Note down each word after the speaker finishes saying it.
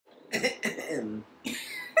button.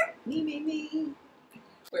 Me.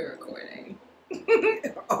 We're recording.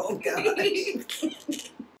 Oh,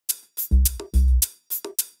 gosh.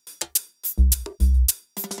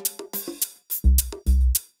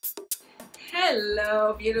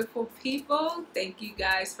 Hello, beautiful people. Thank you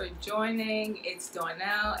guys for joining. It's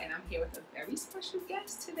Donnell, and I'm here with a very special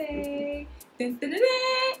guest today. Dun, dun, dun,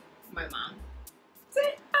 dun. My mom.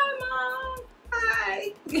 Say hi, Mom.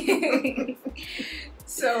 Hi.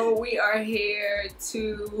 So we are here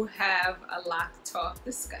to have a lock talk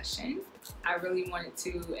discussion. I really wanted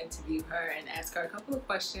to interview her and ask her a couple of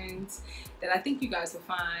questions that I think you guys will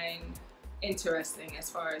find interesting as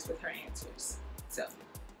far as with her answers. So,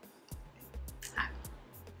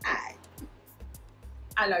 hi.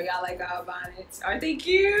 I know y'all like our bonnets. Aren't they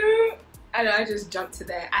cute? I know I just jumped to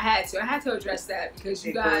that. I had to address that because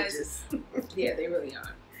you guys, yeah, they really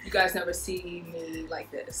are. You guys never see me like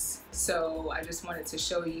this. So I just wanted to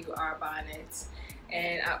show you our bonnets.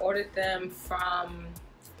 And I ordered them from,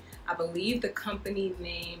 I believe the company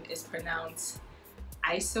name is pronounced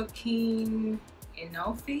Isokine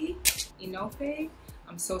Inofe.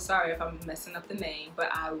 I'm so sorry if I'm messing up the name, but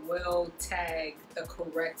I will tag the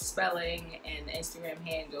correct spelling and the Instagram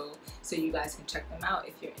handle so you guys can check them out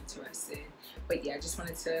if you're interested. But yeah, I just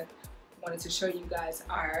wanted to show you guys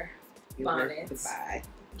our bonnets.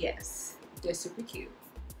 Yes, they're super cute.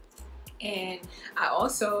 And I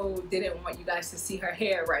also didn't want you guys to see her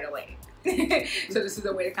hair right away. So this is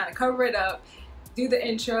a way to kind of cover it up, do the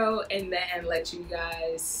intro, and then let you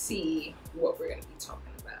guys see what we're going to be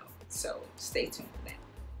talking about. So stay tuned for that.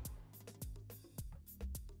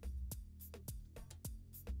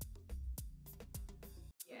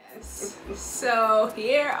 Yes. So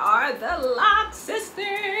here are the Lock Sisters.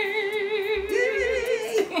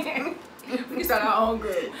 Yay! We can start our own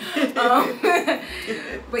group.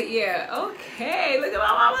 But yeah, okay. Look at my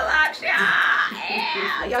mama locks.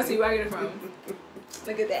 Yeah. Y'all see where I get it from?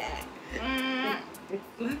 Look at that.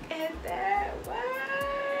 Look at that.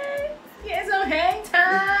 What? Get some hang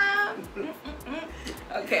time.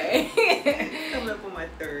 Okay. Coming up on my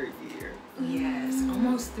 3rd year. Yes,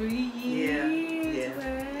 almost 3 years.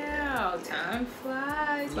 Yeah. Wow, time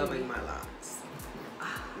flies. Loving my locks.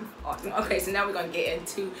 Awesome. Okay, so now we're going to get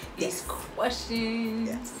into these questions.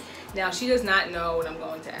 Yes. Now, she does not know what I'm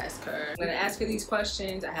going to ask her. I'm going to ask her these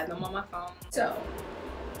questions. I have them on my phone. So,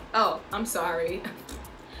 oh, I'm sorry.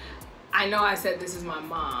 I know I said this is my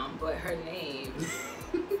mom, but her name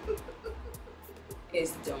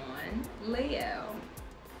is Dawn Lael,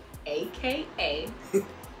 a.k.a.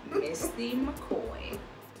 Misty McCoy.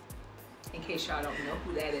 In case y'all don't know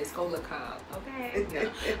who that is, go look her up, okay? No.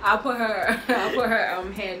 I'll put her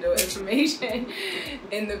handle information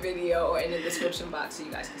in the video or in the description box so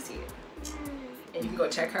you guys can see it. And you can go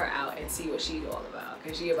check her out and see what she's all about,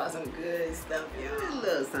 because she about some good stuff, y'all. A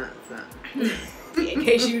little something. In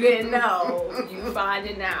case you didn't know, you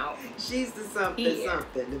finding out. She's the something,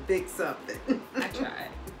 the big something. I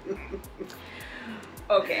tried.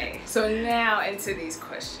 Okay, so now into these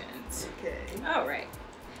questions. Okay. All right.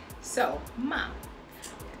 So, Mom,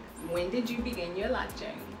 when did you begin your lock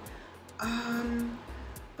journey?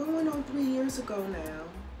 Going on 3 years ago now.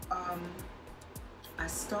 I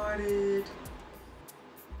started,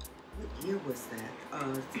 what year was that?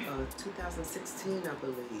 2016, I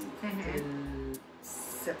believe. In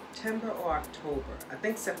September or October. I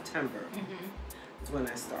think September is when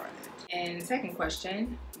I started. And second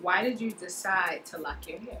question, why did you decide to lock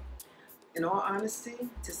your hair? In all honesty,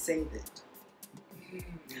 to save it.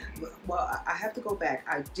 Well, I have to go back.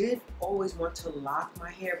 I did always want to lock my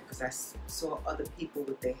hair because I saw other people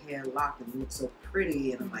with their hair locked and it looked so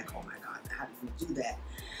pretty, and I'm like, oh my God, how did you do that?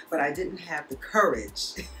 But I didn't have the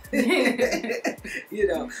courage, you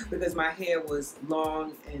know, because my hair was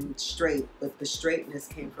long and straight, but the straightness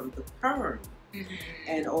came from the perm.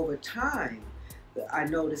 And over time, I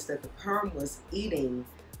noticed that the perm was eating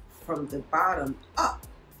from the bottom up.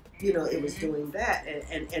 You know, it was doing that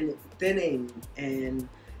and thinning, and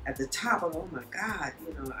at the top, I'm, oh my God,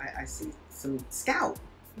 you know, I see some scalp,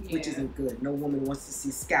 which isn't good. No woman wants to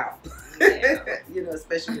see scalp, you know,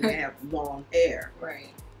 especially when they have long hair.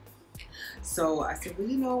 Right. So I said, well,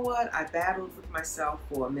 you know what? I battled with myself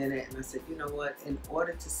for a minute, and I said, you know what? In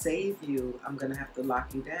order to save you, I'm going to have to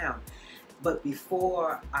lock you down. But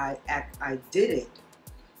before I did it,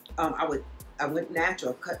 I went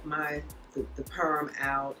natural, cut the perm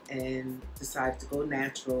out and decided to go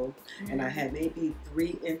natural. And I had maybe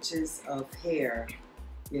 3 inches of hair,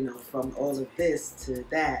 you know, from all of this to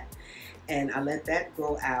that. And I let that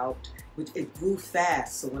grow out, which it grew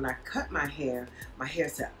fast. So when I cut my hair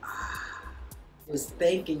said, ah, was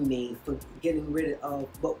thanking me for getting rid of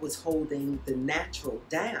what was holding the natural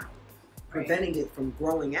down, preventing it from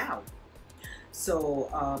growing out. So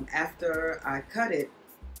after I cut it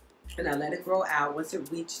and I let it grow out, once it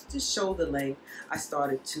reached the shoulder length, I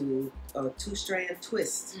started to two-strand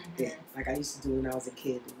twist it, like I used to do when I was a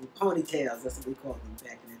kid. Ponytails, that's what we called them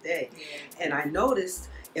back in the day. And I noticed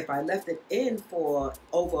if I left it in for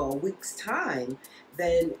over a week's time,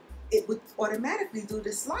 then it would automatically do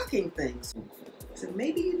this locking thing. So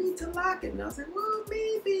maybe you need to lock it. And I was like, well,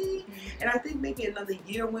 maybe. And I think maybe another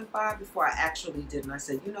year went by before I actually did. And I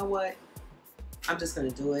said, you know what? I'm just going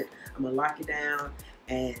to do it. I'm going to lock it down.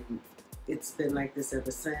 And it's been like this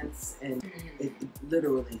ever since. And it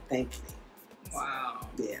literally thanked me. Wow.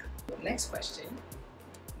 Yeah. Next question.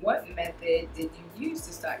 What method did you use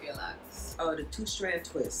to start your locks? Oh, the two-strand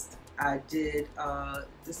twist. I did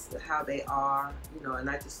this is how they are, you know, and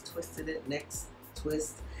I just twisted it, next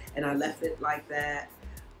twist, and I left it like that,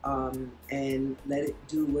 and let it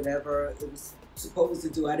do whatever it was supposed to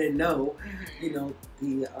do. I didn't know, you know,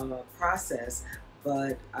 the process,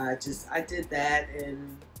 but I did that,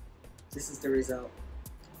 and this is the result.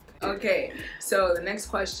 Okay, so the next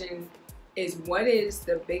question is, what is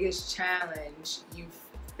the biggest challenge you've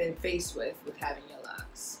been faced with having your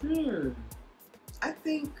locks? I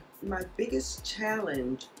think my biggest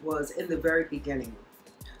challenge was in the very beginning,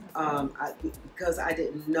 because I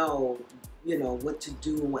didn't know, you know, what to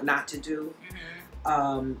do and what not to do.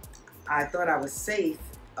 I thought I was safe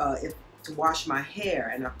to wash my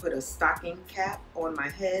hair, and I put a stocking cap on my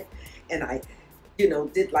head, and I, you know,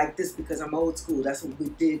 did like this because I'm old school. That's what we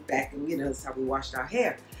did back, and you know, that's how we washed our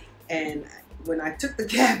hair. And when I took the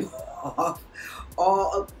cap off,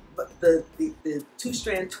 all of the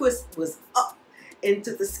two-strand twist was up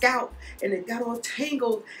into the scalp, and it got all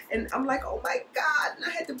tangled, and I'm like, oh my God, and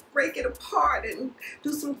I had to break it apart and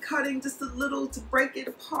do some cutting just a little to break it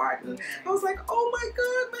apart, and I was like, oh my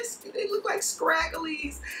God, they look like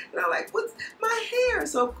scragglies, and I'm like, what's my hair?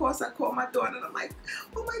 So of course I called my daughter, and I'm like,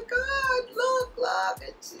 oh my God, look,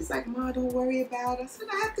 and she's like, Ma, don't worry about it. I said,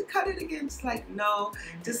 I have to cut it again. She's like, no,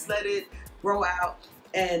 just let it grow out.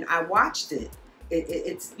 And I watched it.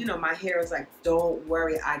 It's, you know, my hair is like, don't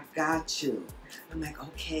worry, I got you. I'm like,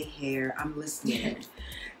 okay, hair, I'm listening.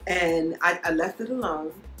 And I left it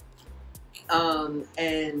alone.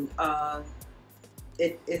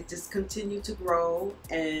 It just continued to grow,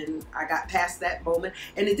 and I got past that moment.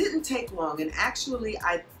 And it didn't take long. And actually,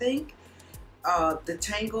 I think the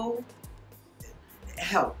tangle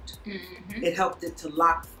helped. It helped it to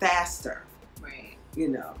lock faster. Right. You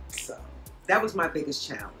know, so that was my biggest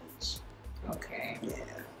challenge. Okay.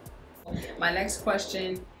 Yeah. My next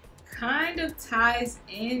question kind of ties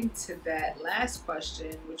into that last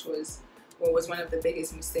question, which was, what was one of the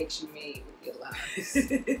biggest mistakes you made with your locks?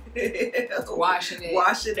 Washing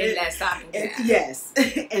it in that stocking cap. Yes,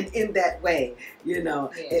 and in that way, you know,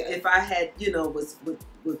 if I had, you know, was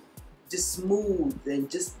just smooth and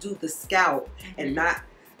just do the scalp and not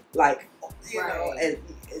like, you know,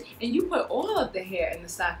 and you put all of the hair in the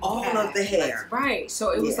stocking cap. All of the hair. Like, right.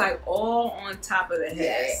 So it was like all on top of the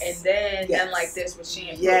hair. And then done like this with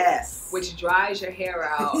shampoo. Which dries your hair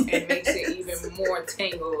out and makes it even more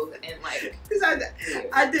tangled and like. Because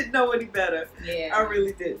I didn't know any better. Yeah. I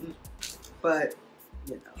really didn't. But,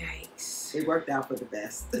 you know. Yikes. It worked out for the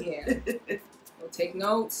best. Yeah. Well, take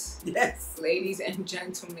notes. Yes. Ladies and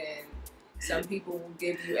gentlemen, some people will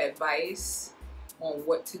give you advice on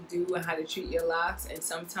what to do and how to treat your locks, and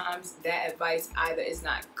sometimes that advice either is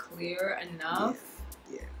not clear enough,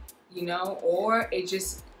 you know, or it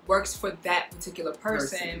just works for that particular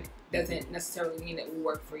person, doesn't necessarily mean it will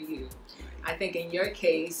work for you. I think in your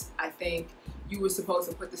case, I think you were supposed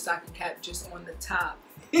to put the stocking cap just on the top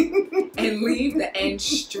and leave the end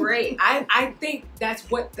straight. I think that's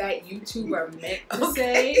what that YouTuber meant to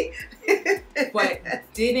say, but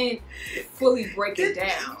didn't fully break it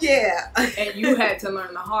down. Yeah. And you had to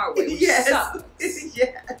learn the hard way, which sucks.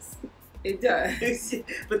 Yes. It does.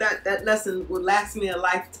 But that lesson will last me a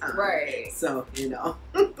lifetime. Right. So, you know.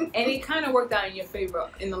 And it kind of worked out in your favor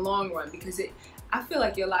in the long run, because I feel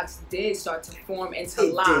like your locks did start to form into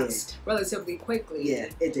locks relatively quickly. Yeah,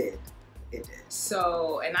 it did. It did.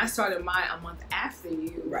 So, and I started mine a month after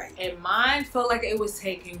you. Right. And mine felt like it was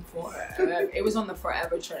taking forever. It was on the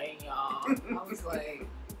forever train, y'all.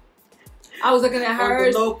 I was looking at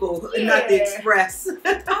hers. On the local, not the express.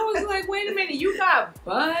 I was like, wait a minute, you got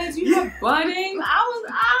buds? You have budding? I don't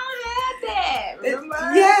have that.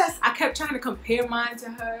 Remember? Yes. I kept trying to compare mine to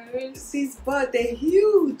hers. These buds, they're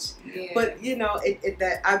huge. Yeah. But, you know,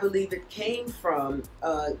 that I believe it came from,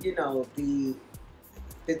 you know, the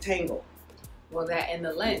tangle. Well, that and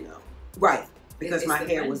the length. You know. Right. because my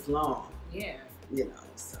hair was long. Yeah. You know,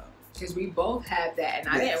 so. Because we both had that, and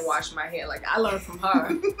I didn't wash my hair. Like, I learned from her.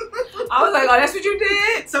 I was like, oh, that's what you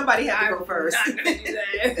did? Somebody had to go first. I'm not going to do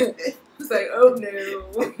that. I was like, oh,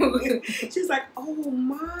 no. She's like, oh,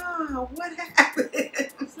 Ma, what happened?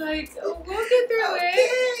 It's like, oh, we'll get through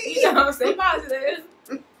it. You know, stay positive.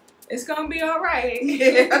 It's going to be all right.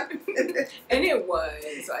 Yeah. And it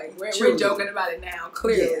was. Like, we're joking about it now,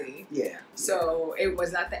 clearly. Yeah. So, it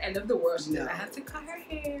was not the end of the world. She No. didn't have to cut her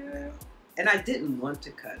hair. And I didn't want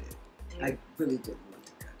to cut it. I really didn't want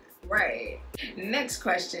to cut it. Right. Next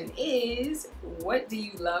question is, what do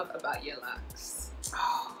you love about your locks?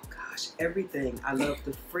 Oh gosh, everything. I love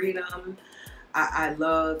the freedom. I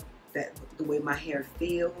love that the way my hair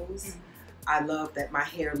feels. I love that my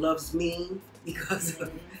hair loves me because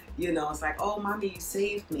of, you know, it's like, oh, mommy, you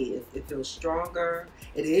saved me. It feels stronger.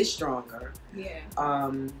 It is stronger. Yeah.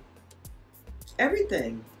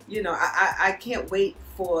 Everything. You know, I can't wait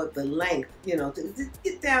for the length, you know, to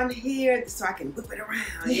get down here so I can whip it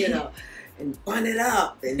around, you know, and bun it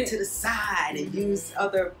up and to the side and use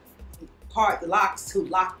other locks to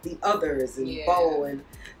lock the others and bow. And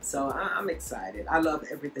so I'm excited. I love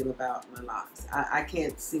everything about my locks. I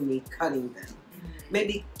can't see me cutting them.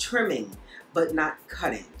 Maybe trimming, but not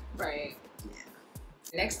cutting. Right. Yeah.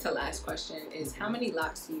 Next to last question is, how many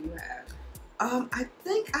locks do you have? I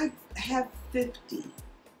think I have 50.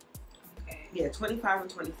 Yeah, 25 and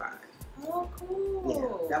 25. Oh, cool.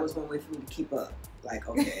 Yeah, that was one way for me to keep up. Like,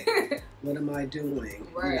 okay, what am I doing?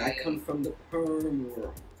 Right. You know, I come from the perm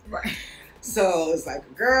world. Right. So it's like,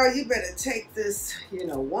 girl, you better take this, you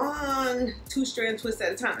know, 2 strand twist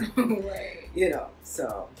at a time. Right. You know,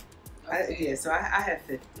 so, okay. so I have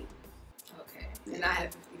 50. Okay. And I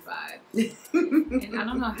have 55. And I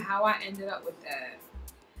don't know how I ended up with that.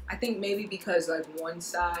 I think maybe because, like, one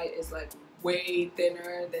side is, like, way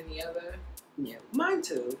thinner than the other. Yeah, mine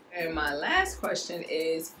too. And my last question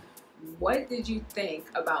is, what did you think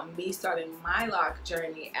about me starting my lock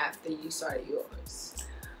journey after you started yours?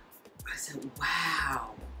 I said,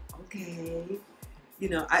 wow, okay. You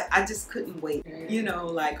know, I just couldn't wait. You know,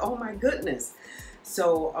 like, oh my goodness.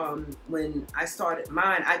 So when I started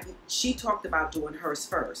mine, she talked about doing hers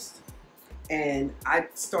first. And I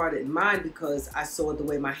started mine because I saw the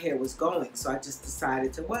way my hair was going. So I just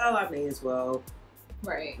decided to, well, I may as well,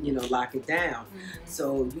 you know, lock it down.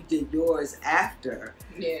 So you did yours after.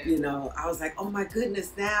 Yeah. You know, I was like, oh my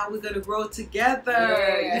goodness, now we're gonna grow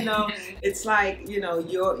together. You know, it's like, you know,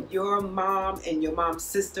 your mom and your mom's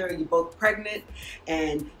sister, you're both pregnant,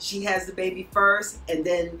 and she has the baby first, and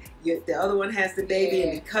then the other one has the baby,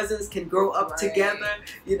 and the cousins can grow up together.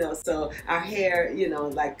 You know, so our hair, you know,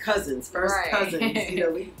 like cousins, first cousins. You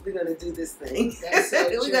know, we're gonna do this thing. That's so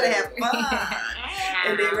we're gonna have fun.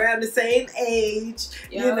 And they're around the same age.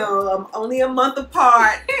 You know, only a month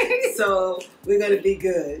apart. So we're gonna be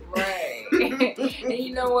good. Right. And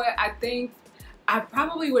you know what? I think I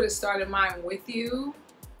probably would have started mine with you,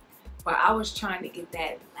 but I was trying to get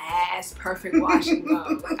that last perfect wash and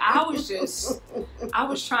go. Like, I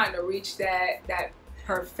was trying to reach that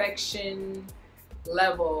perfection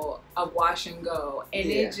level of wash and go, and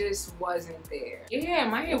it just wasn't there. Yeah,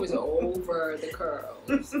 my hair was over the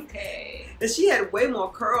curls. Okay. And she had way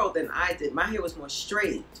more curl than I did. My hair was more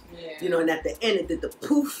straight. Yeah. You know, and at the end it did the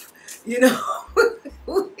poof. You know.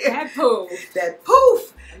 That poof. That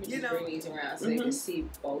poof. Let me just bring these around so you can see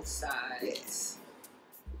both sides.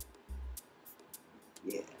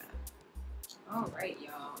 Yeah. All right,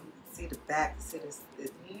 y'all. See the back. See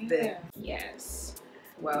this. Yes.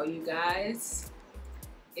 Well, you guys,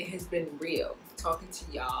 it has been real talking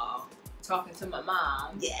to y'all, talking to my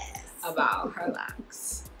mom about her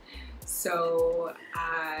locks. So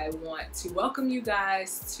I want to welcome you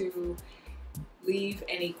guys to leave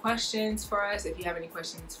any questions for us. If you have any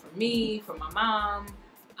questions for me, for my mom,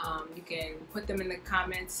 you can put them in the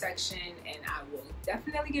comments section, and I will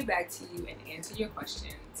definitely get back to you and answer your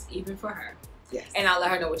questions, even for her. Yes. And I'll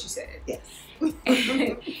let her know what you said. Yes.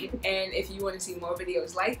 And if you want to see more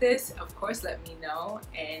videos like this, of course, let me know.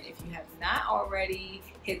 And if you have not already,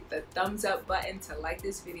 hit the thumbs up button to like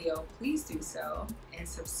this video. Please do so. And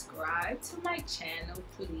subscribe to my channel,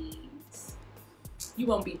 please. You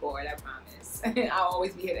won't be bored, I promise. I'll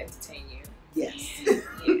always be here to entertain you. Yes.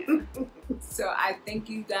 Yeah. So I thank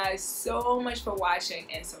you guys so much for watching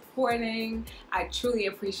and supporting. I truly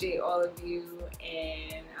appreciate all of you,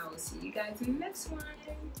 and I will see you guys in the next one.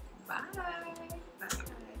 Bye.